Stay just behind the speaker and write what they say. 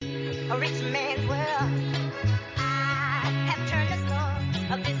a rich man's world. I have turned the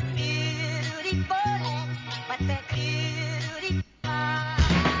soul of this beautiful land, but that beauty.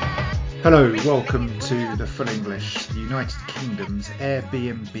 Hello, welcome to the Full English, the United Kingdom's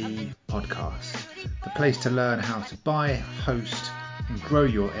Airbnb podcast, the place to learn how to buy, host and grow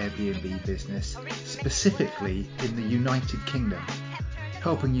your Airbnb business, specifically in the United Kingdom,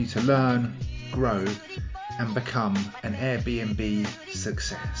 helping you to learn, grow and become an Airbnb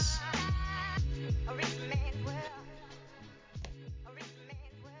success.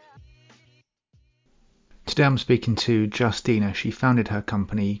 Today I'm speaking to Justina. She founded her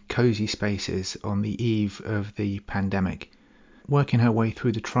company Cozy Spaces on the eve of the pandemic. Working her way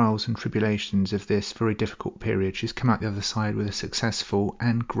through the trials and tribulations of this very difficult period, she's come out the other side with a successful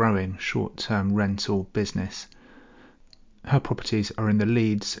and growing short-term rental business. Her properties are in the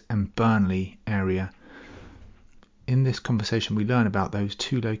Leeds and Burnley area. In this conversation we learn about those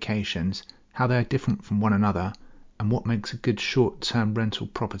two locations, how they are different from one another, and what makes a good short-term rental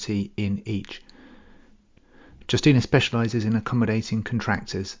property in each. Justina specialises in accommodating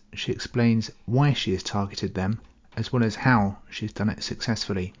contractors. She explains why she has targeted them, as well as how she's done it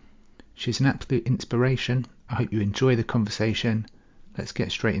successfully. She's an absolute inspiration. I hope you enjoy the conversation. Let's get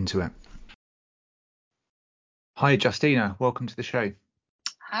straight into it. Hi Justina, welcome to the show.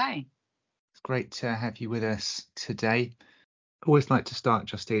 Hi. It's great to have you with us today. I always like to start,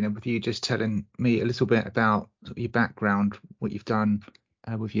 Justina, with you just telling me a little bit about sort of your background, what you've done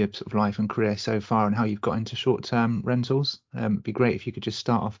with your sort of life and career so far, and how you've got into short-term rentals. It'd be great if you could just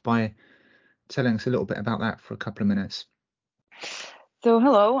start off by telling us a little bit about that for a couple of minutes. So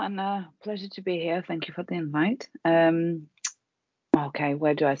hello, and pleasure to be here. Thank you for the invite. Okay,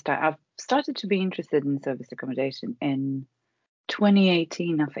 where do I start? I've started to be interested in service accommodation in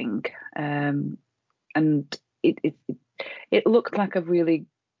 2018, I think, and it looked like a really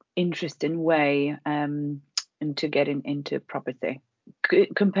interesting way into getting into property.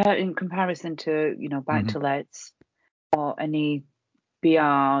 In comparison to buy to lets or any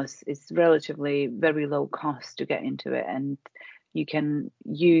BRs, it's relatively very low cost to get into it, and you can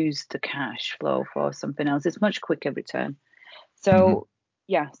use the cash flow for something else. It's much quicker return. So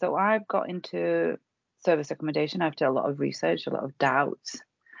so I've got into service accommodation after a lot of research, a lot of doubts,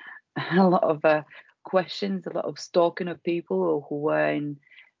 a lot of questions, a lot of stalking of people who were in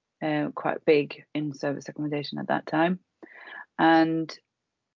quite big in service accommodation at that time. And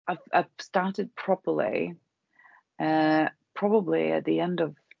I've started properly, probably at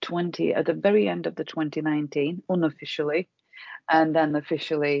the very end of the 2019, unofficially, and then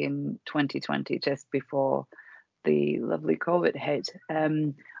officially in 2020, just before the lovely COVID hit.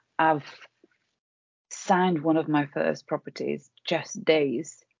 I've signed one of my first properties just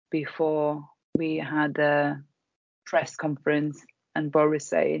days before we had a press conference and Boris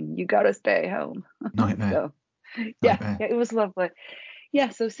saying, "You gotta stay home." Nightmare. So, Nightmare. yeah, it was lovely.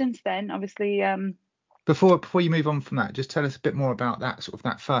 Yeah, so since then, obviously. Before you move on from that, just tell us a bit more about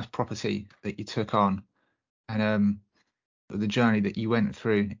that first property that you took on, and the journey that you went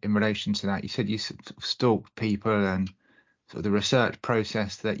through in relation to that. You said you sort of stalked people, and sort of the research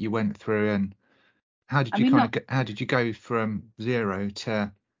process that you went through, and how did you go from zero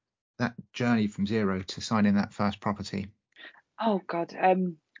to that journey from zero to signing that first property? Oh God, I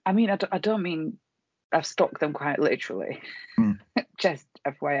don't mean I've stalked them quite literally. Just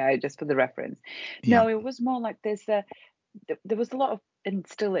FYI, just for the reference. Yeah. No, it was more like there was a lot of, and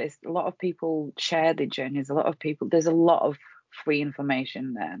still is, a lot of people share their journeys. There's a lot of free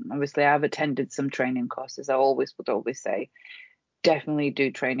information there. Obviously, I've attended some training courses. I would always say, definitely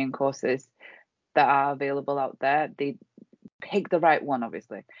do training courses that are available out there. They pick the right one,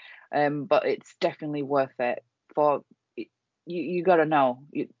 obviously, but it's definitely worth it. For you got to know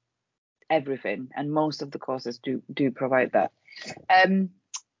everything, and most of the courses do provide that.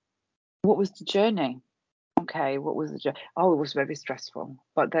 What was the journey? Okay, what was the journey? Oh, it was very stressful.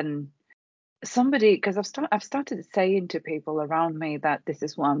 But then because I've started saying to people around me that this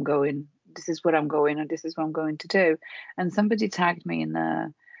is where I'm going, this is what I'm going, and this is what I'm going to do. And somebody tagged me in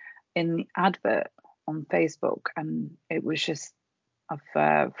the advert on Facebook, and it was just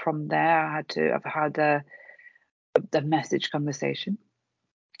from there I've had a message conversation.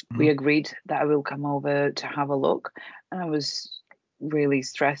 We agreed that I will come over to have a look, and I was really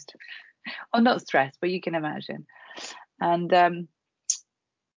stressed. Well, not stressed, but you can imagine. And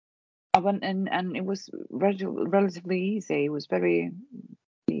I went in, and it was relatively easy. It was the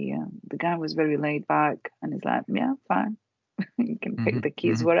guy was very laid back, and he's like, "Yeah, fine, you can pick the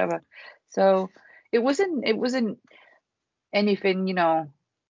keys, whatever." So it wasn't anything,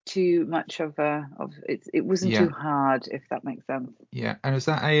 too much of it wasn't too hard, if that makes sense. Yeah. And was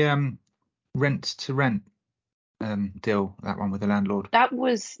that a rent to rent deal, that one with the landlord? That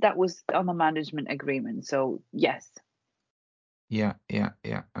was on the management agreement. So yes. Yeah.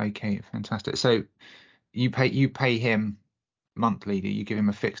 Okay, fantastic. So you pay him monthly? Do you give him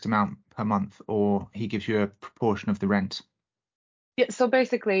a fixed amount per month, or he gives you a proportion of the rent? Yeah, so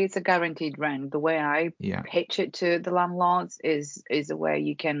basically it's a guaranteed rent. The way I Yeah. pitch it to the landlords is a way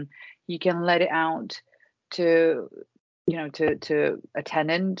you can let it out to to a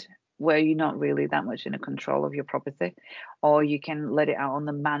tenant where you're not really that much in a control of your property, or you can let it out on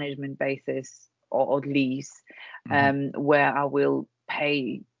the management basis or lease, Hmm. where I will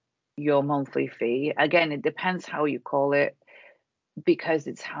pay your monthly fee. Again, it depends how you call it, because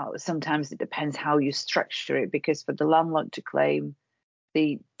it's how sometimes it depends how you structure it, because for the landlord to claim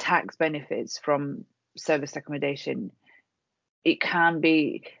the tax benefits from service accommodation, it can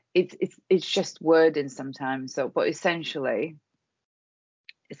be it's just wording sometimes. So but essentially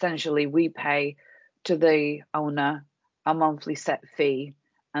we pay to the owner a monthly set fee,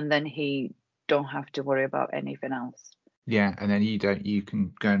 and then he don't have to worry about anything else. Yeah, and then you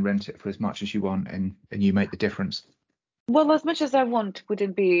can go and rent it for as much as you want, and you make the difference. Well, as much as I want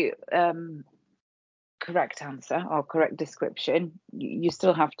wouldn't be correct answer or correct description. You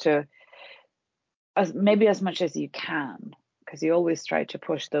still have to, maybe as much as you can, because you always try to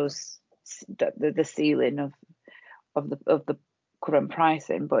push the ceiling of the current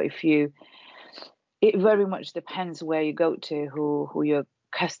pricing. But if you, it very much depends where you go to, who your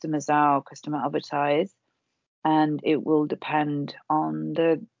customers are, customer advertise, and it will depend on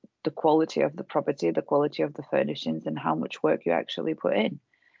the quality of the property, the quality of the furnishings, and how much work you actually put in.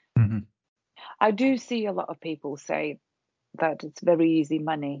 Hmm. I do see a lot of people say that it's very easy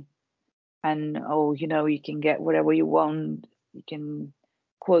money, and oh, you can get whatever you want, you can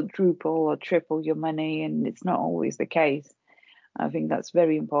quadruple or triple your money, and it's not always the case. I think that's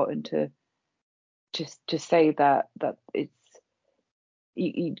very important to just to say that it's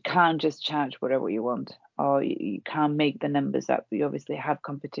you can't just charge whatever you want, or you can't make the numbers up. We obviously have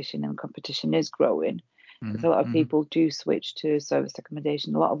competition, and competition is growing, because Hmm. a lot of Hmm. people do switch to service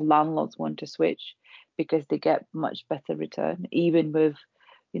accommodation. A lot of landlords want to switch because they get much better return, even with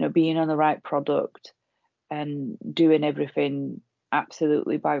being on the right product and doing everything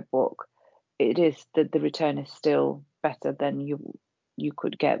absolutely by book. It is that the return is still better than you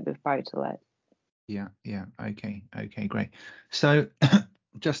could get with buy to let. Yeah. Okay, great. So,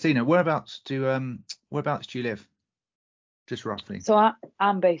 Justina, whereabouts do you live? Just roughly. So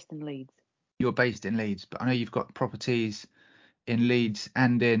I'm based in Leeds. You're based in Leeds, but I know you've got properties in Leeds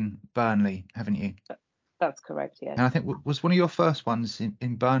and in Burnley, haven't you? That's correct, yes. And I think was one of your first ones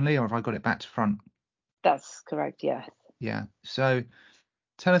in Burnley, or have I got it back to front? That's correct, yes. Yeah. So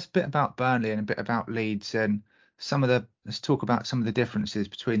tell us a bit about Burnley and a bit about Leeds, and let's talk about some of the differences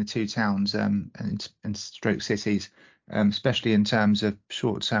between the two towns, and stroke cities, especially in terms of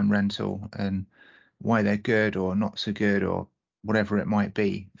short-term rental and why they're good or not so good, or whatever it might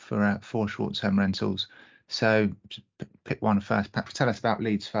be for short-term rentals. So just pick one first. Perhaps tell us about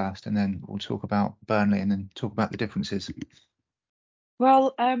Leeds first, and then we'll talk about Burnley, and then talk about the differences.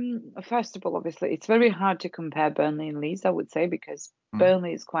 Well, first of all, obviously, it's very hard to compare Burnley and Leeds, I would say, because Mm.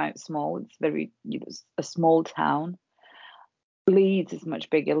 Burnley is quite small. It's very, a small town. Leeds is much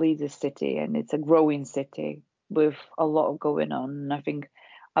bigger. Leeds is city, and it's a growing city with a lot of going on. And I think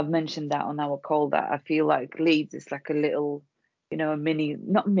I've mentioned that on our call, that I feel like Leeds is like a little, a mini,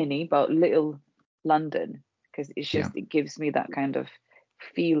 not mini, but little London, because Yeah. it gives me that kind of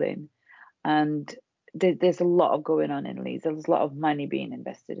feeling. And there's a lot of going on in Leeds. There's a lot of money being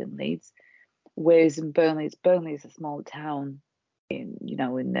invested in Leeds. Whereas in Burnley is a small town in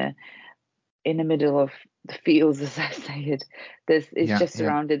the middle of the fields, as I say it. It's Yeah. just Yeah.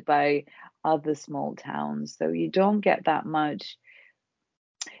 surrounded by other small towns, so you don't get that much.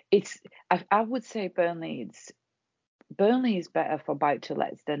 It's I would say Burnley is better for buy to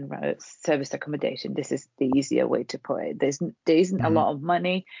lets than service accommodation. This is the easier way to put it. There isn't a Hmm. lot of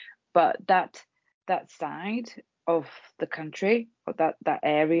money, but that side of the country, or that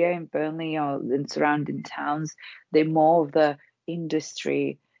area in Burnley or in surrounding towns, they're more of the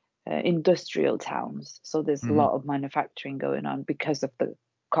industrial towns. So there's a Hmm. lot of manufacturing going on because of the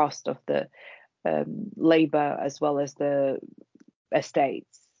cost of the labor, as well as the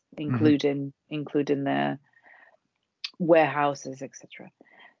estates, Hmm. including the warehouses, etc. Hmm.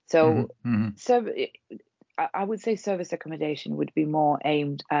 So, Hmm. so I would say service accommodation would be more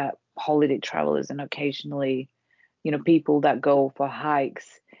aimed at holiday travelers and occasionally, people that go for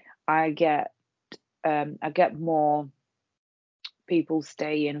hikes. I get more people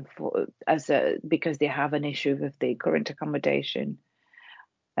staying for as a because they have an issue with the current accommodation.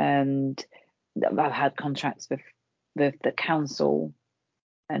 and I've had contracts with the council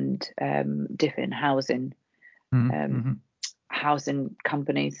and different housing housing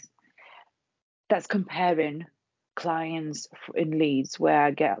companies. That's comparing clients in Leeds, where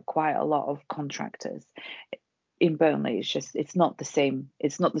I get quite a lot of contractors. In Burnley, it's not the same.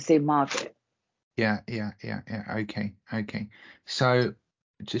 It's not the same market. Yeah. Okay. So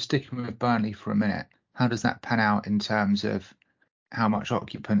just sticking with Burnley for a minute, how does that pan out in terms of how much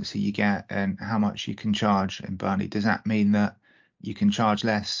occupancy you get and how much you can charge in Burnley? Does that mean that you can charge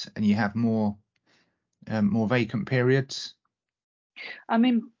less and you have more vacant periods? I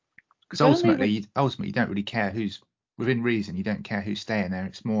mean, Because Burnley ultimately, would you don't really care who's within reason. You don't care who's staying there.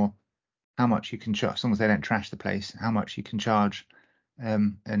 It's more how much you can charge, as long as they don't trash the place. How much you can charge,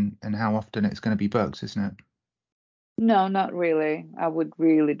 and how often it's going to be booked, isn't it? No, not really. I would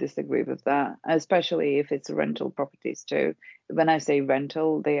really disagree with that, especially if it's rental properties too. When I say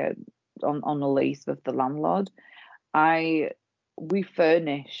rental, they are on a lease with the landlord. I We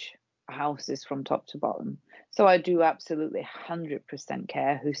furnish houses from top to bottom. So I do absolutely 100%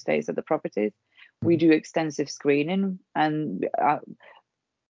 care who stays at the properties. We Mhm. do extensive screening, and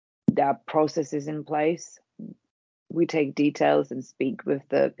there are processes in place. We take details and speak with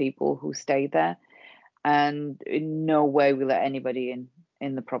the people who stay there, and in no way we let anybody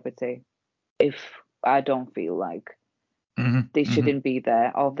in the property if I don't feel like they Mhm. shouldn't be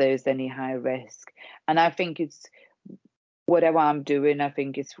there or there's any high risk. And I think it's whatever I'm doing, I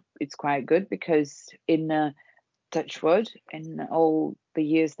think it's quite good, because in Touchwood, in all the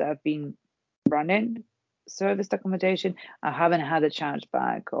years that I've been running serviced accommodation, I haven't had a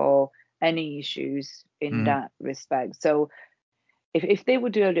chargeback or any issues in Mhm. that respect. So if they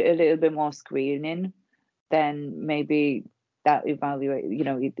would do a little bit more screening, then maybe that evaluate,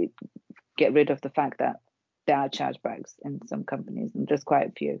 get rid of the fact that there are chargebacks in some companies, and there's quite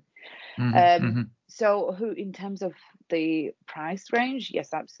a few. Mhm. Mhm. So who, in terms of the price range,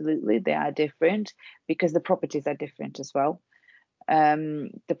 yes, absolutely, they are different because the properties are different as well.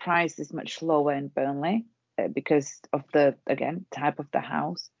 The price is much lower in Burnley because of the, again, type of the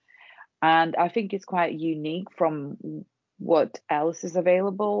house. And I think it's quite unique from what else is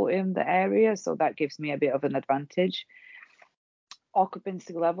available in the area. So that gives me a bit of an advantage.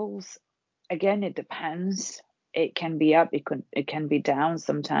 Occupancy levels, again, it depends. It can be up, it can be down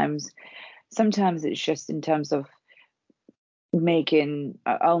sometimes. Sometimes it's just in terms of making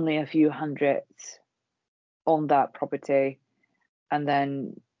only a few hundreds on that property, and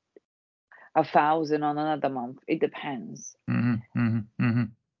then 1,000 on another month. It depends, Mhm. Mhm.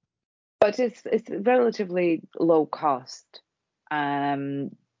 Mhm. but it's relatively low cost,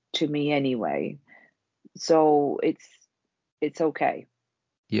 um, to me anyway. So it's okay.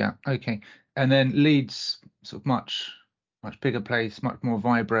 Yeah. Okay. And then Leeds, sort of much bigger place, much more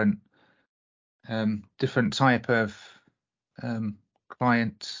vibrant, different type of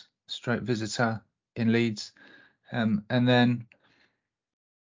client stroke visitor in Leeds. And then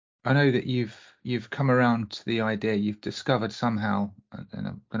I know that you've come around to the idea, you've discovered somehow, and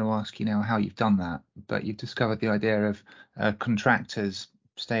I'm going to ask you now how you've done that, but you've discovered the idea of contractors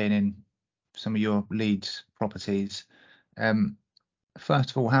staying in some of your Leeds properties. Um,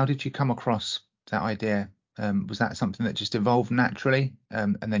 First of all, how did you come across that idea? Was that something that just evolved naturally,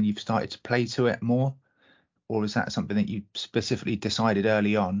 and then you've started to play to it more, or is that something that you specifically decided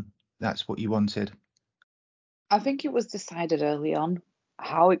early on that's what you wanted? I think it was decided early on.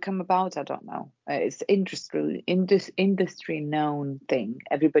 How it come about, I don't know. It's industry known thing.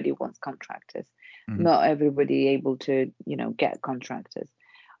 Everybody wants contractors. Mhm. Not everybody able to, get contractors.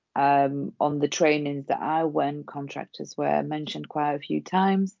 On the trainings that I went, contractors were mentioned quite a few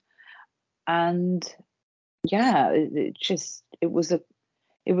times, and yeah, it was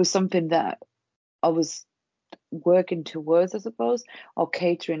something that I was working towards, I suppose, or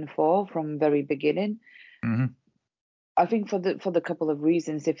catering for from very beginning. Mhm. I think for the couple of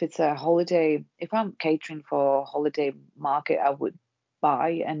reasons. If it's a holiday, if I'm catering for a holiday market, I would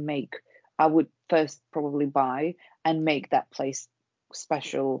first probably buy and make that place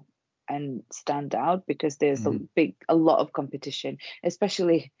special and stand out, because there's Mhm. a lot of competition,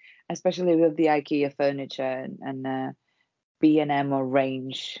 especially with the IKEA furniture and B&M or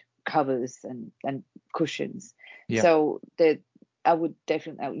range covers and cushions. Yeah. So I would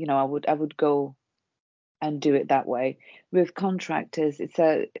definitely, I would go and do it that way. With contractors, it's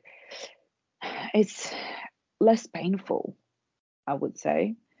less painful, I would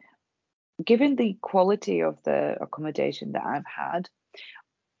say. Given the quality of the accommodation that I've had,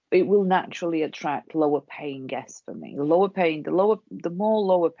 it will naturally attract lower paying guests for me. The more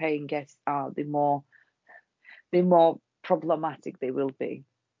lower paying guests are, the more problematic they will be.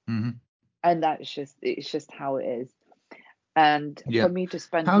 and it's just how it is. And Yeah. for me to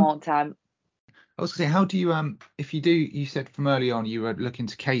spend How more time, I was gonna say, how do you if you do, you said from early on you were looking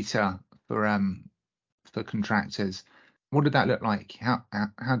to cater for contractors. What did that look like? How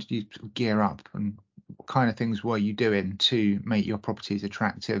did you sort of gear up, and what kind of things were you doing to make your properties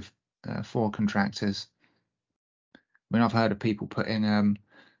attractive for contractors? I mean, I've heard of people putting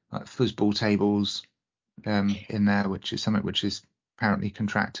like foosball tables in there, which is something which is apparently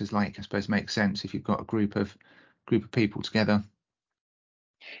contractors like. I suppose makes sense if you've got a group of people together.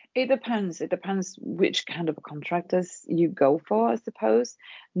 it depends. It depends which kind of contractors you go for, I suppose.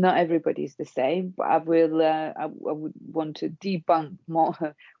 Not everybody's the same, but I would want to debunk more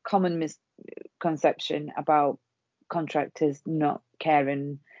common misconception about contractors not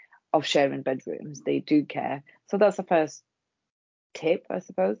caring of sharing bedrooms. They do care. So that's the first tip, I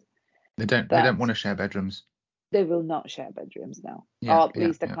suppose, They don't that want to share bedrooms. they will not share bedrooms now, Yeah, or at yeah,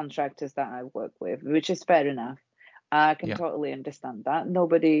 least the yeah, contractors that I work with, which is fair enough. I can yeah. totally understand that.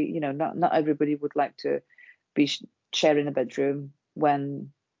 Nobody, not everybody would like to be sharing a bedroom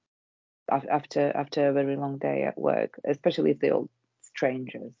when after a very long day at work, especially if they're all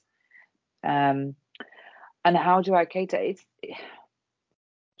strangers. Um, and how do I cater? It's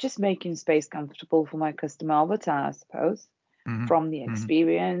just making space comfortable for my customer all the time, I suppose. Hmm. From the Hmm.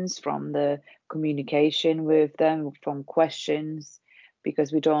 experience, from the communication with them, from questions,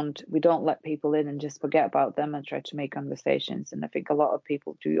 because we don't let people in and just forget about them and try to make conversations. And I think a lot of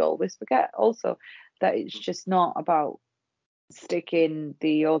people do always forget also that it's just not about sticking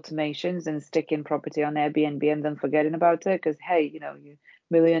the automations and sticking property on Airbnb and then forgetting about it because hey, you're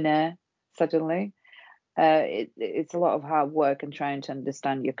millionaire suddenly. It's a lot of hard work and trying to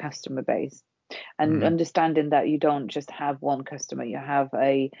understand your customer base and Hmm. understanding that you don't just have one customer, you have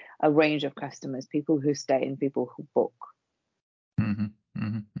a range of customers, people who stay and people who book. Hmm.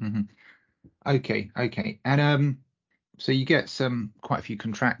 Hmm. Hmm. Okay, okay. And so you get quite a few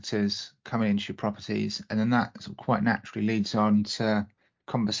contractors coming into your properties, and then that sort of quite naturally leads on to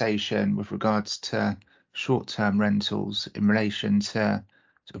conversation with regards to short-term rentals in relation to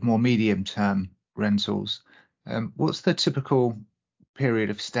sort of more medium-term rentals. What's the typical period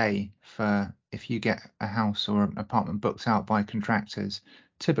of stay for if you get a house or an apartment booked out by contractors?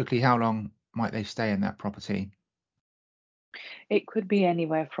 Typically, how long might they stay in that property? It could be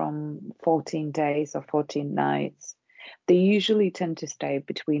anywhere from 14 days or 14 nights. They usually tend to stay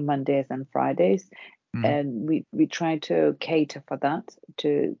between Mondays and Fridays, Mm, and we try to cater for that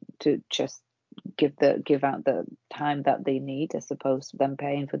to just give out the time that they need as opposed to them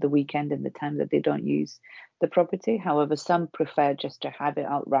paying for the weekend and the time that they don't use the property. However, some prefer just to have it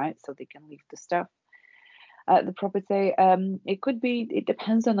outright so they can leave the stuff at the property. It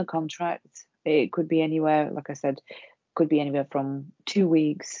depends on the contract. It could be anywhere, like I said, could be anywhere from 2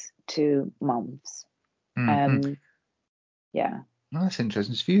 weeks to months. mm, mm. Um, yeah. Well, that's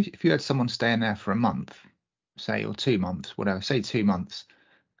interesting. So if you had someone staying there for a month, say, or 2 months, whatever, say 2 months,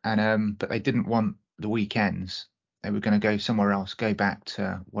 and but they didn't want the weekends, they were going to go somewhere else, go back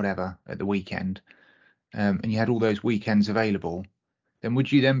to whatever at the weekend, and you had all those weekends available, then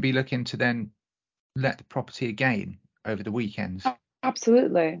would you then be looking to then let the property again over the weekends?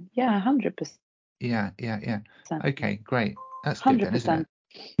 Absolutely. Yeah, 100%. Yeah, yeah, yeah. Okay, great. That's good then, isn't it?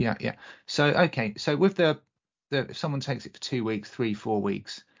 100%. Yeah, yeah. So okay, so with the if someone takes it for 2 weeks, 3, 4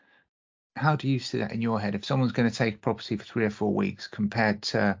 weeks, how do you see that in your head? If someone's going to take a property for 3 or 4 weeks compared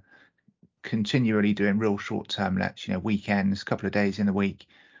to continually doing real short-term lets, weekends, a couple of days in the week,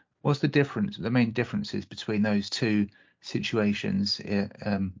 what's the difference, the main differences between those two situations,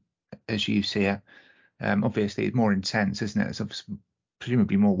 as you see it? Obviously, it's more intense, isn't it? It's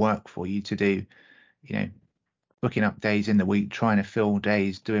presumably more work for you to do, you know, booking up days in the week, trying to fill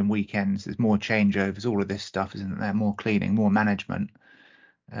days, doing weekends. There's more changeovers, all of this stuff, isn't there? More cleaning, more management.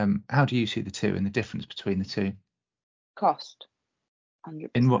 How do you see the two and the difference between the two? Cost,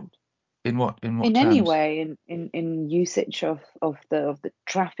 In what 100%. in what In any terms? way, in usage of the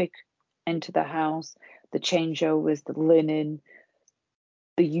traffic into the house, the changeovers, the linen,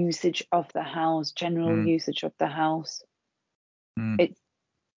 the usage of the house, general Mm, usage of the house. mm. It's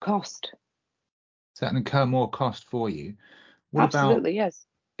cost. So that incur more cost for you. What about Absolutely, yes.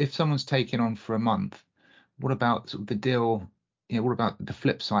 if someone's taken on for a month? What about sort of the deal? What about the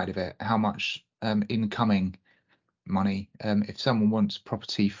flip side of it? How much incoming money? If someone wants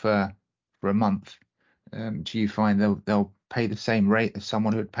property for a month, do you find they'll pay the same rate as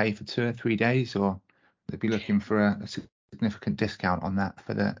someone who would pay for 2 or 3 days, or they'd be looking for a significant discount on that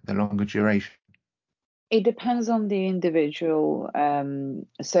for the longer duration? It depends on the individual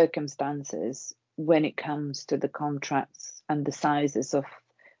circumstances when it comes to the contracts and the sizes of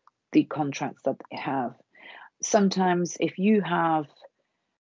the contracts that they have. Sometimes if you have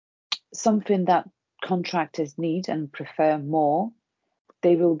something that contractors need and prefer more,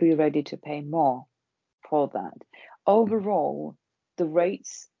 they will be ready to pay more for that. Overall, the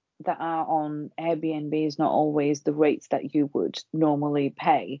rates that are on Airbnb is not always the rates that you would normally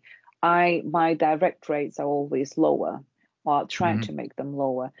pay. My direct rates are always lower, or I'll try to make them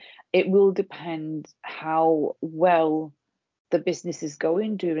lower. It will depend how well the business is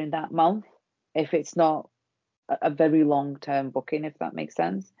going during that month. If it's not a very long-term booking, if that makes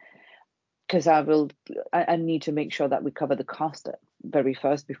sense, because I need to make sure that we cover the cost very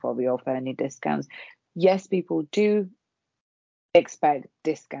first before we offer any discounts. Yes, people do expect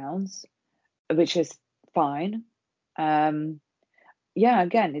discounts, which is fine. Yeah,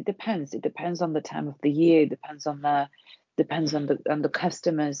 again, it depends. It depends on the time of the year. It depends on the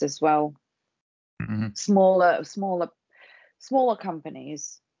customers as well. Smaller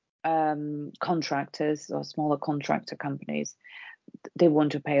companies, contractors or smaller contractor companies, they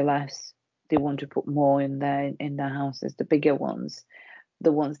want to pay less. They want to put more in their houses. The bigger ones,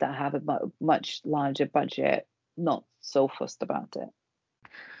 the ones that have a much larger budget, not so fussed about it.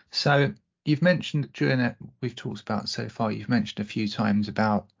 So you've mentioned during it, we've talked about so far, you've mentioned a few times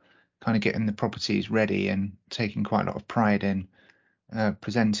about kind of getting the properties ready and taking quite a lot of pride in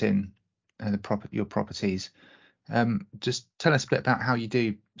presenting your properties. Just tell us a bit about how you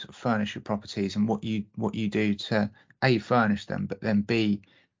do sort of furnish your properties and what you do to A, furnish them, but then B,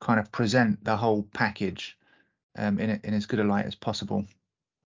 kind of present the whole package in as good a light as possible.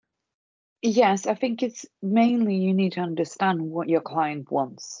 Yes, I think it's mainly you need to understand what your client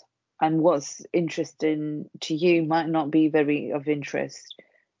wants, and what's interesting to you might not be very of interest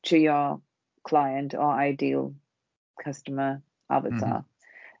to your client or ideal customer avatar.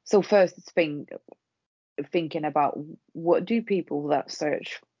 So first it's thinking about what do people that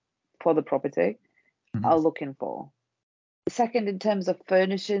search for the property are looking for. Second, in terms of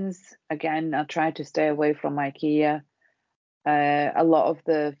furnishings, again, I try to stay away from IKEA. A lot of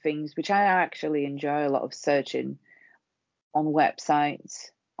the things which I actually enjoy, a lot of searching on websites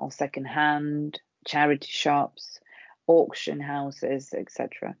or secondhand, charity shops, auction houses,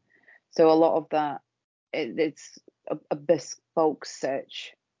 etc. So a lot of that, it's a bespoke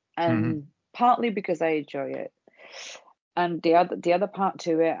search, and partly because I enjoy it, and the other part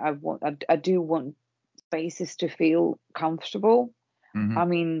to it, I do want spaces to feel comfortable. I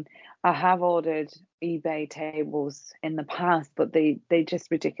mean, I have ordered eBay tables in the past, but they just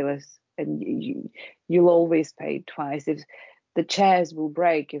ridiculous, and you'll always pay twice. If the chairs will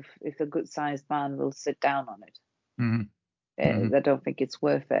break, if a good sized man will sit down on it, I don't think it's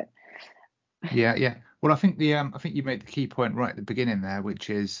worth it. Yeah. Well, I think you made the key point right at the beginning there, which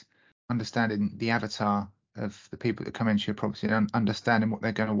is understanding the avatar of the people that come into your property and understanding what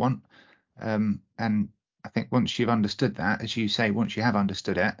they're going to want. And I think once you've understood that, as you say, once you have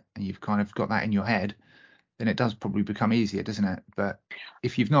understood it and you've kind of got that in your head, then it does probably become easier, doesn't it? But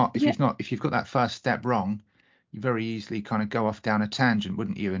if you've got that first step wrong, you very easily kind of go off down a tangent,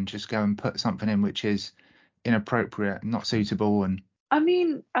 wouldn't you? And just go and put something in which is inappropriate, not suitable. And I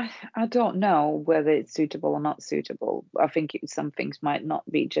mean, I don't know whether it's suitable or not suitable. I think some things might not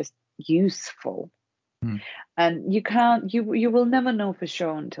be just useful, and you will never know for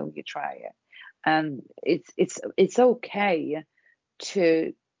sure until you try it. And it's okay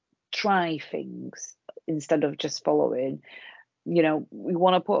to try things instead of just following. We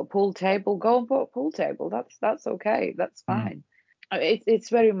want to put a pool table, go and put a pool table. That's okay. That's fine. It's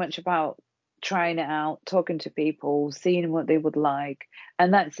very much about trying it out, talking to people, seeing what they would like,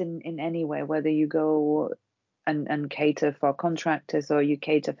 and that's in any way, whether you go and cater for contractors or you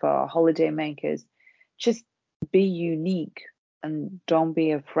cater for holiday makers. Just be unique and don't be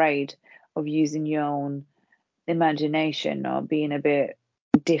afraid of using your own imagination or being a bit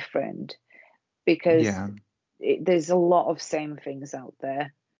different, because there's a lot of same things out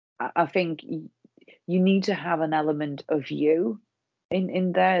there. I think you need to have an element of you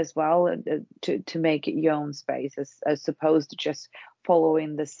in there as well, to make it your own space, as opposed to just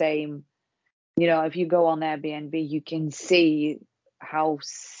following the same. If you go on Airbnb, you can see how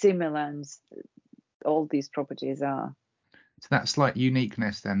similar all these properties are. So that slight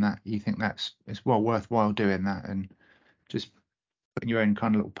uniqueness, then, that you think it's well worthwhile doing that and just putting your own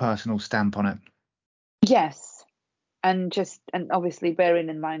kind of little personal stamp on it. Yes, and obviously bearing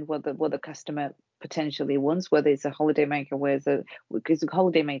in mind what the customer potentially wants, whether it's a holiday maker, because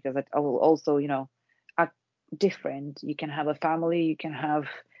holiday makers are also are different. You can have a family, you can have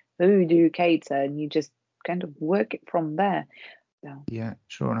who do you cater, and you just kind of work it from there. Yeah,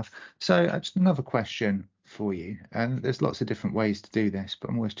 sure enough. So just another question for you. And there's lots of different ways to do this, but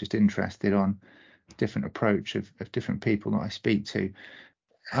I'm always just interested on different approach of different people that I speak to.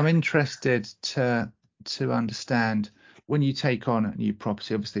 I'm interested to understand when you take on a new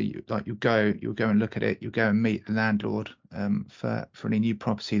property. Obviously, you'll go and look at it. You'll go and meet the landlord for any new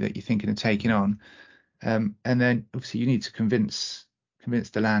property that you're thinking of taking on, and then obviously you need to convince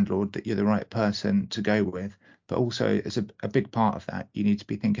the landlord that you're the right person to go with. But also, as a big part of that, you need to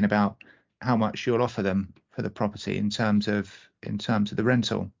be thinking about how much you'll offer them for the property in terms of the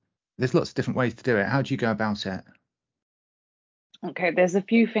rental. There's lots of different ways to do it. How do you go about it? Okay, there's a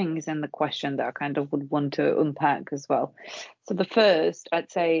few things in the question that I kind of would want to unpack as well. So the first,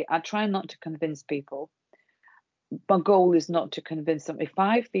 I'd say I try not to convince people. My goal is not to convince them. If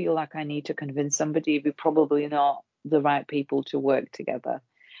I feel like I need to convince somebody, we're probably not the right people to work together.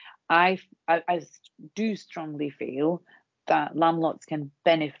 I do strongly feel that landlords can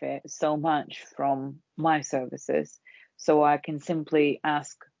benefit so much from my services. So I can simply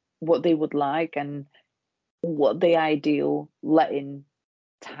ask what they would like and what the ideal letting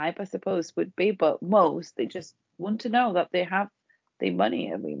type, I suppose, would be. But most, they just want to know that they have their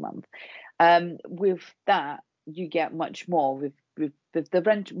money every month. With that, you get much more with the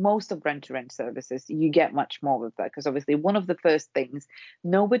rent. Most of rent to rent services, you get much more with that, because obviously one of the first things,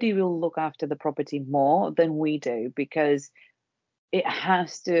 nobody will look after the property more than we do, because it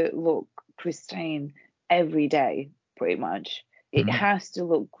has to look pristine every day, pretty much. It Mhm. has to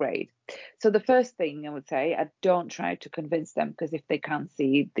look great. So the first thing I would say, I don't try to convince them, because if they can't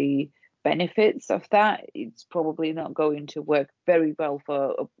see the benefits of that, it's probably not going to work very well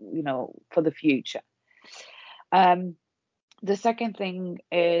for for the future. Um, the second thing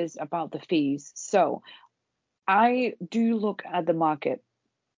is about the fees. So I do look at the market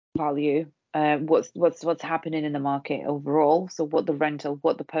value, what's happening in the market overall. So what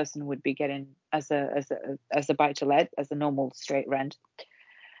the person would be getting as a buy to let, as a normal straight rent.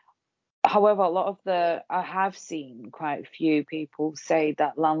 However, I have seen quite a few people say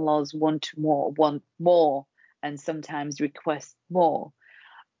that landlords want more, and sometimes request more.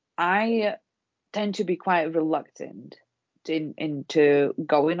 I tend to be quite reluctant into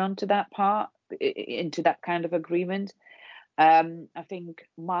going onto that part, into that kind of agreement. I think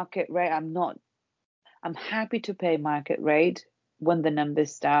market rate, I'm happy to pay market rate when the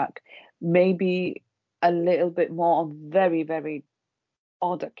numbers stack, maybe a little bit more on very, very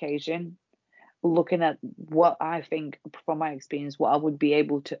odd occasion, looking at what I think from my experience, what I would be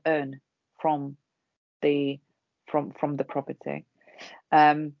able to earn from the from the property.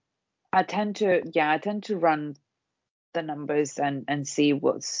 I tend to run the numbers and see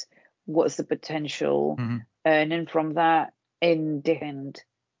what's the potential Mhm. earning from that in different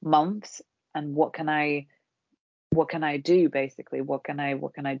months, and what can I do, basically, what can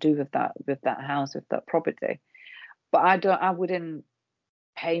I do with that house, with that property. But I wouldn't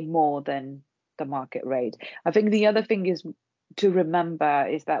pay more than the market rate. I think the other thing is to remember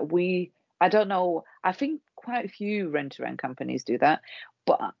is that I don't know, I think quite a few rent to rent companies do that,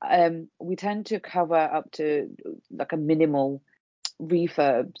 but we tend to cover up to like a minimal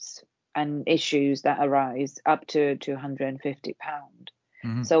refurbs and issues that arise up to £250.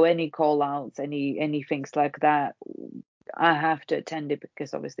 Mhm. So any call outs, any things like that, I have to attend it,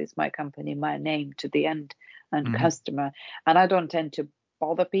 because obviously it's my company, my name to the end and Mhm. customer. And I don't tend to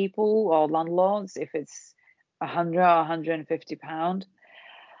bother people or landlords if it's £100 or £150.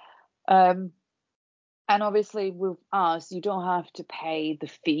 Um, and obviously with us, you don't have to pay the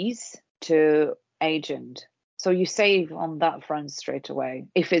fees to agent. So you save on that front straight away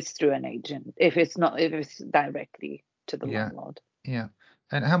if it's through an agent. If it's directly to the Yeah. landlord. Yeah.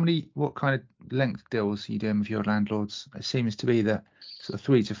 And what kind of length deals are you doing with your landlords? It seems to be that sort of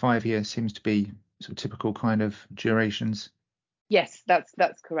 3 to 5 years seems to be sort of typical kind of durations. Yes,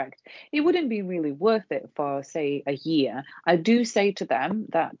 that's correct. It wouldn't be really worth it for, say, a year. I do say to them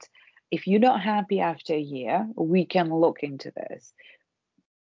that if you're not happy after a year, we can look into this.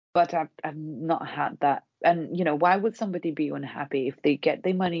 But I've not had that. And why would somebody be unhappy if they get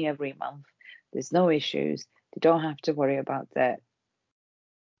their money every month? There's no issues. They don't have to worry about that.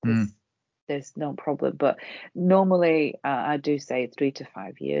 Mm. There's no problem. But normally, I do say 3 to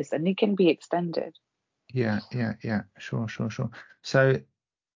 5 years, and it can be extended. Yeah, yeah, yeah. Sure, sure, sure. So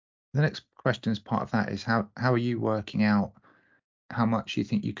the next question as part of that is how are you working out how much you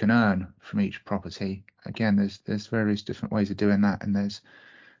think you can earn from each property? Again, there's various different ways of doing that, and there's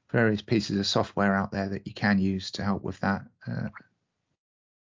various pieces of software out there that you can use to help with that.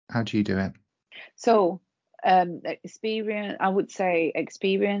 How do you do it? So, experience, I would say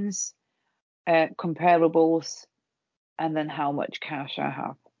experience, comparables, and then how much cash I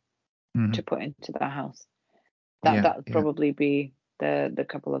have Hmm. to put into that house. That would probably be the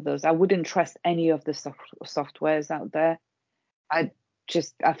couple of those. I wouldn't trust any of the softwares out there. I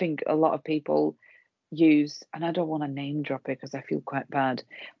think a lot of people use, and I don't want to name drop it because I feel quite bad,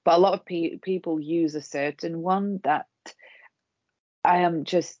 but a lot of people use a certain one that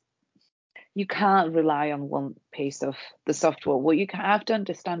you can't rely on one piece of the software. What you have to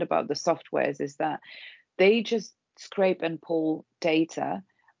understand about the softwares is that they just scrape and pull data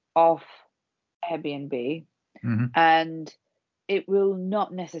off Airbnb, and it will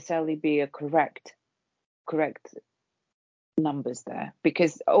not necessarily be a correct numbers there,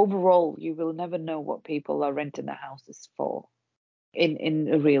 because overall you will never know what people are renting the houses for in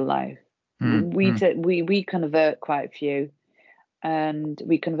real life. We convert quite a few, and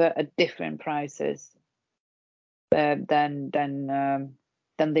we convert at different prices than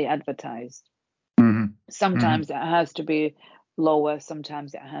they advertised. Sometimes it has to be lower,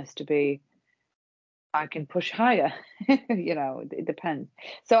 sometimes it has to be, I can push higher. It depends.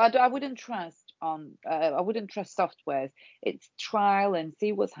 So I wouldn't trust softwares. It's trial and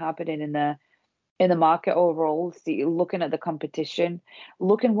see what's happening in the market overall. Looking at the competition,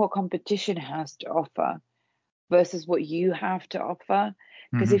 looking what competition has to offer versus what you have to offer.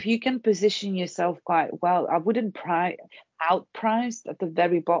 Because if you can position yourself quite well, I wouldn't outpriced at the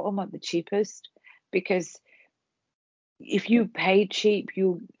very bottom, at the cheapest, because if you pay cheap,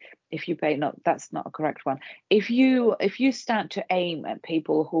 that's not a correct one. If you start to aim at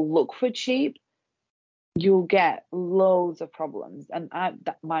people who look for cheap, you'll get loads of problems, and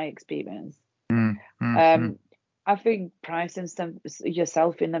that's my experience. I think pricing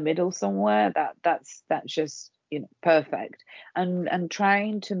yourself in the middle somewhere, that's just perfect, and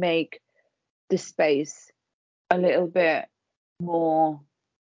trying to make the space a little bit more,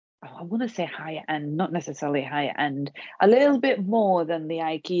 I want to say higher end, not necessarily higher end, a little bit more than the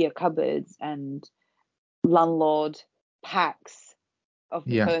IKEA cupboards and landlord packs of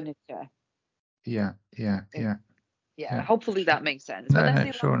the furniture. Yeah. Hopefully that makes sense. When I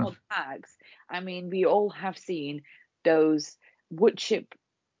say sure landlord packs, I mean we all have seen those wood chip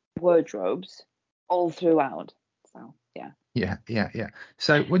wardrobes all throughout. So Yeah.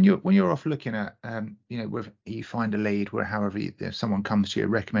 So when you're off looking at, whether you find a lead, where however if someone comes to you, a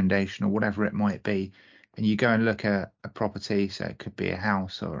recommendation or whatever it might be, and you go and look at a property, so it could be a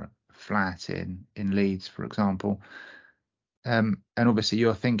house or a flat in Leeds, for example, and obviously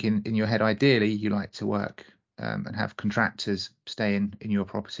you're thinking in your head, ideally you like to work and have contractors stay in your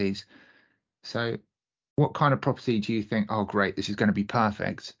properties. So what kind of property do you think, oh great, this is going to be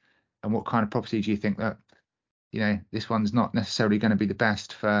perfect, and what kind of property do you think that this one's not necessarily going to be the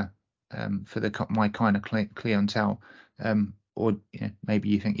best for my kind of clientele, or maybe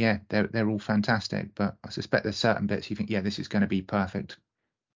you think they're all fantastic, but I suspect there's certain bits you think this is going to be perfect.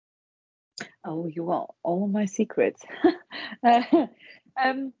 Oh, you want all of my secrets? I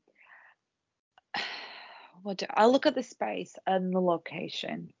look at the space and the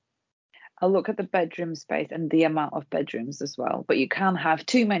location. I look at the bedroom space and the amount of bedrooms as well. But you can't have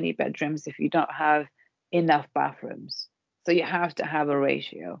too many bedrooms if you don't have enough bathrooms. So you have to have a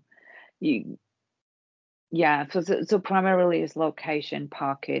ratio. So primarily it's location,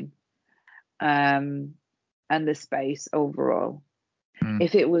 parking, and the space overall.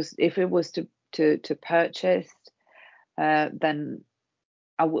 If it was to purchase, then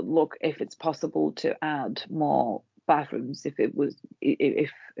I would look if it's possible to add more bathrooms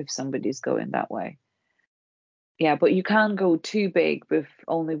if somebody's going that way. Yeah, but you can't go too big with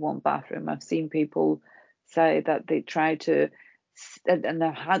only one bathroom. I've seen people say that they try to, and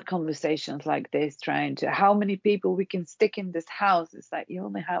I've had conversations like this, trying to, how many people we can stick in this house. It's like, you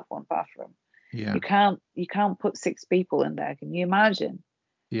only have one bathroom. Yeah. You can't put 6 people in there. Can you imagine?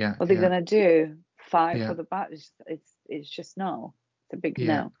 Yeah. What they're gonna do? 5 for the bath? It's just no. It's a big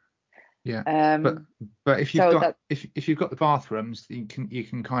no. Yeah. But if you've got if you've got the bathrooms, you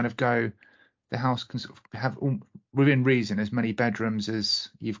can kind of go. The house can sort of have within reason as many bedrooms as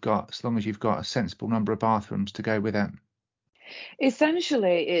you've got, as long as you've got a sensible number of bathrooms to go with it.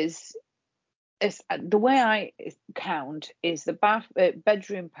 Essentially, is the way I count is the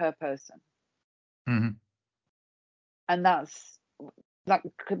bedroom per person, and that's like,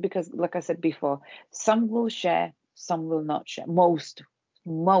 because like I said before, some will share, some will not share. Most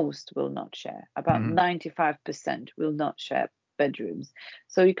will not share. About 95% will not share bedrooms.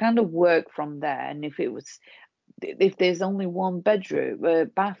 So you kind of work from there. And if there's only one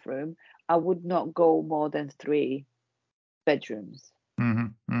bathroom, I would not go more than 3 bedrooms.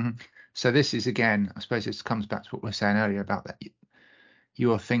 So this is, again, I suppose this comes back to what we were saying earlier about that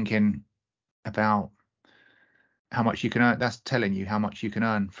you're thinking about how much you can earn. That's telling you how much you can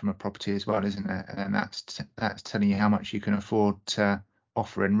earn from a property as well, isn't it? And then that's telling you how much you can afford to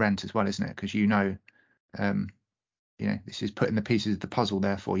offer in rent as well, isn't it? Because um, this is putting the pieces of the puzzle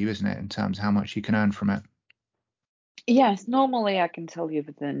there for you, isn't it, in terms of how much you can earn from it. Yes, normally I can tell you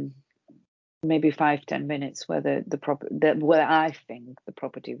within maybe 5-10 minutes whether whether I think the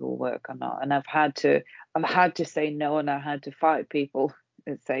property will work or not. And I've had to say no, and I've had to fight people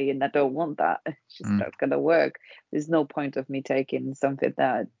and saying I don't want that. It's just not going to work. There's no point of me taking something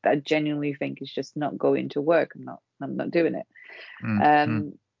that I genuinely think is just not going to work. I'm not doing it.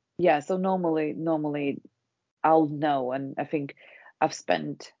 Yeah. So normally I'll know, and I think I've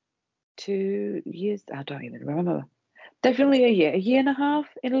spent 2 years. I don't even remember. Definitely a year and a half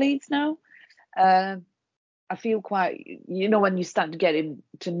in Leeds now. I feel quite, when you start getting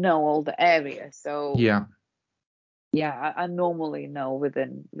to know all the area. So Yeah. I normally know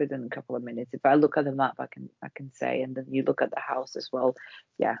within a couple of minutes. If I look at the map, I can say, and then you look at the house as well.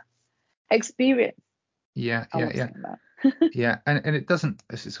 Yeah, experience. Yeah. I love saying that. Yeah, and it doesn't.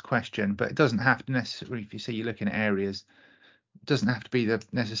 This is a question, but it doesn't have to necessarily. If you say you're looking at areas, it doesn't have to be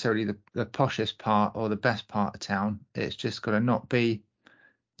necessarily the poshest part or the best part of town. It's just got to not be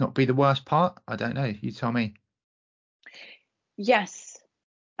the worst part. I don't know. You tell me. Yes,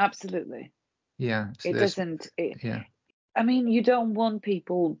 absolutely. Yeah. So It doesn't. yeah. I mean, you don't want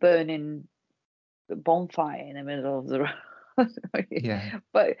people burning the bonfire in the middle of the road. Yeah.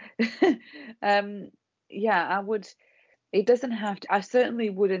 But yeah, I would. It doesn't have to. I certainly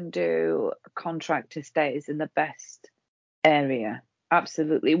wouldn't do contractor stays in the best area.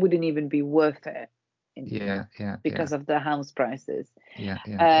 Absolutely, it wouldn't even be worth it. Yeah. Because of the house prices. Yeah.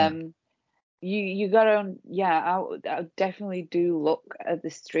 You gotta, I would definitely do look at the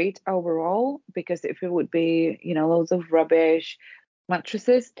street overall, because if it would be, loads of rubbish,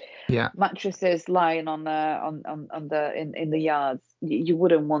 mattresses Yeah. lying on the in the yards, you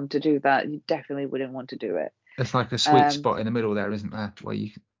wouldn't want to do that. You definitely wouldn't want to do it. It's like a sweet spot in the middle there, isn't there? Where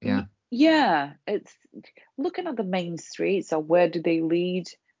you. Yeah. Yeah, it's looking at the main streets, or where do they lead,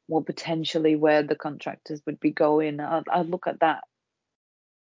 or potentially where the contractors would be going. I'd look at that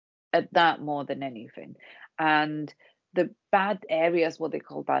more than anything. And the bad areas, what they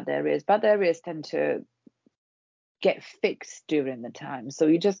call bad areas tend to get fixed during the time. So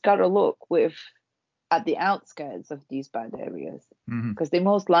you just got to look at the outskirts of these bad areas, because they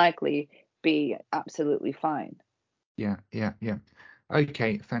most likely be absolutely fine. Yeah.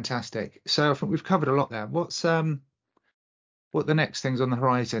 Okay, fantastic. So I think we've covered a lot there. What the next things on the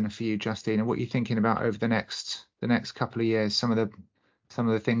horizon for you, Justina? What are you thinking about over the next couple of years? Some of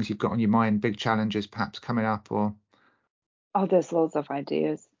the things you've got on your mind, big challenges perhaps coming up, or Oh, there's loads of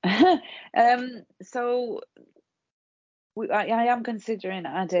ideas. So I am considering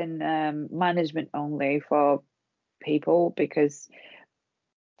adding management only for people, because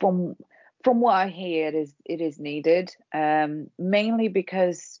from what I hear, it is needed. Mainly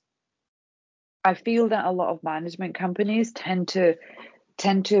because I feel that a lot of management companies tend to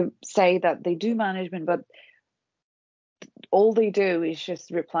say that they do management, but all they do is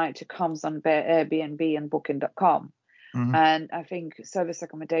just reply to comms on Airbnb and Booking.com. And I think service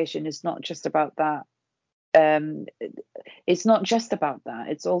accommodation is not just about that. It's not just about that.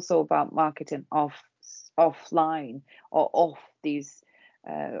 It's also about marketing offline, or off these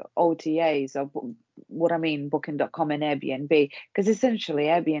OTAs, or what I mean, Booking.com and Airbnb, because essentially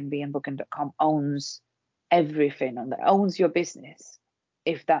Airbnb and Booking.com owns everything, and owns your business.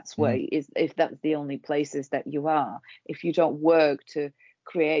 If that's if that's the only places that you are, if you don't work to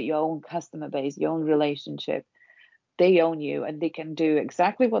create your own customer base, your own relationship, they own you, and they can do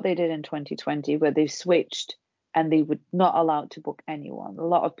exactly what they did in 2020, where they switched and they were not allowed to book anyone. A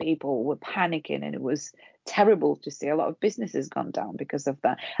lot of people were panicking, and it was terrible to see. A lot of businesses gone down because of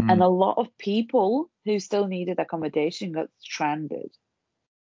that. And a lot of people who still needed accommodation got stranded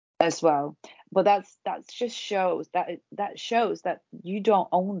as well. But that just shows that you don't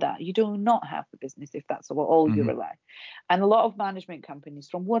own that. You do not have the business if that's all you rely. And a lot of management companies,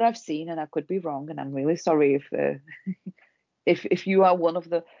 from what I've seen, and I could be wrong, and I'm really sorry if you are one of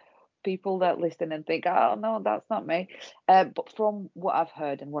the people that listen and think, oh no, that's not me. But from what I've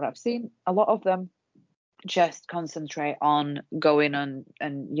heard and what I've seen, a lot of them just concentrate on going on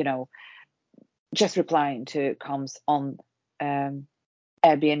and just replying to comms on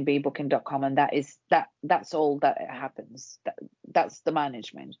Airbnb, Booking.com, and that's all that happens. That's the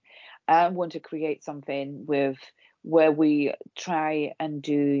management. I want to create something where we try and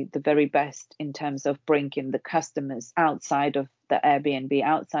do the very best in terms of bringing the customers outside of the Airbnb,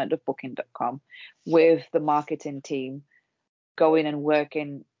 outside of Booking.com, with the marketing team going and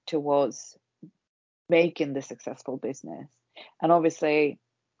working towards making the successful business. And obviously,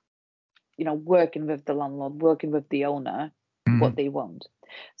 working with the landlord, working with the owner, what they want.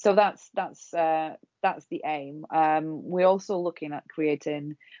 So that's the aim. We're also looking at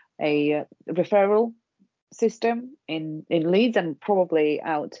creating a referral system in Leeds and probably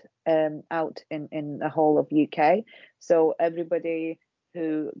out in the whole of UK. So everybody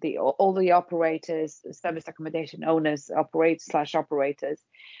all the operators, service accommodation owners, operators,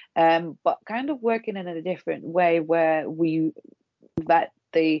 but kind of working in a different way where we vet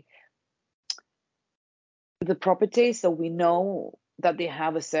the property, so we know that they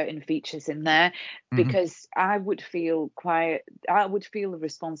have a certain features in there, because I would feel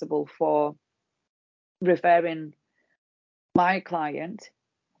responsible for referring my client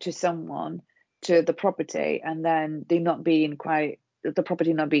to someone to the property, and then the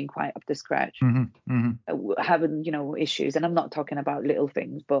property not being quite up to scratch, having issues. And I'm not talking about little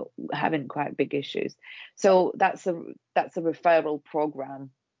things, but having quite big issues. So that's a referral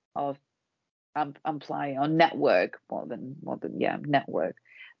program of I'm playing on network more than network,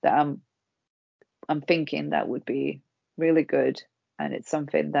 that I'm thinking that would be really good, and it's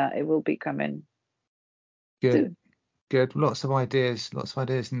something that it will be coming soon. Good. Lots of ideas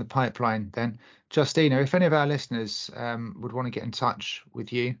in the pipeline then. Justina, if any of our listeners would want to get in touch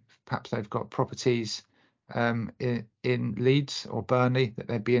with you, perhaps they've got properties in Leeds or Burnley that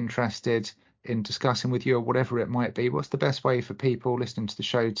they'd be interested in discussing with you, or whatever it might be, what's the best way for people listening to the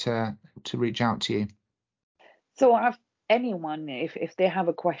show to reach out to you? So anyone, if they have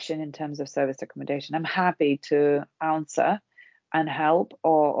a question in terms of service accommodation, I'm happy to answer and help,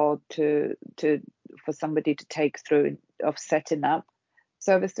 or for somebody to take through of setting up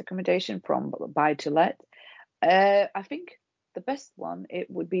service accommodation from buy to let. I think the best one, it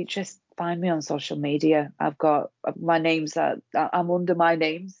would be just find me on social media. I've got my names I'm under my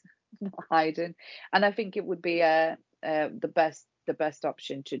names, not hiding, and I think it would be the best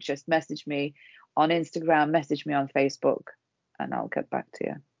option to just message me on Instagram, message me on Facebook, and I'll get back to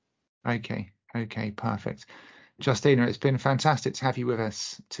you. Okay, perfect. Justina, it's been fantastic to have you with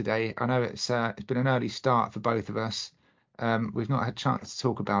us today. I know it's been an early start for both of us. We've not had a chance to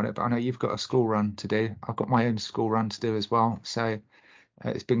talk about it, but I know you've got a school run to do. I've got my own school run to do as well. So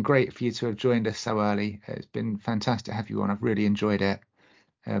it's been great for you to have joined us so early. It's been fantastic to have you on. I've really enjoyed it.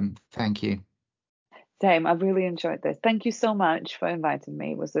 Thank you. Same. I've really enjoyed this. Thank you so much for inviting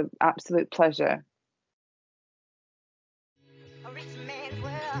me. It was an absolute pleasure. A rich man's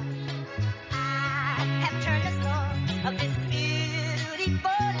world. I have turned the soul of this beautiful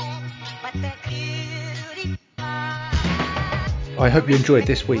land, but the beauty. I hope you enjoyed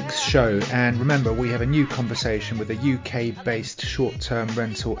this week's show, and remember, we have a new conversation with a UK-based short-term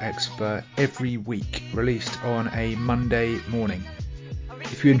rental expert every week, released on a Monday morning.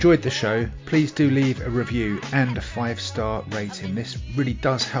 If you enjoyed the show, please do leave a review and a 5-star rating. This really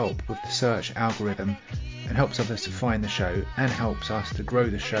does help with the search algorithm and helps others to find the show, and helps us to grow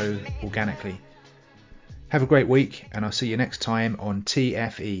the show organically. Have a great week, and I'll see you next time on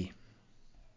TFE.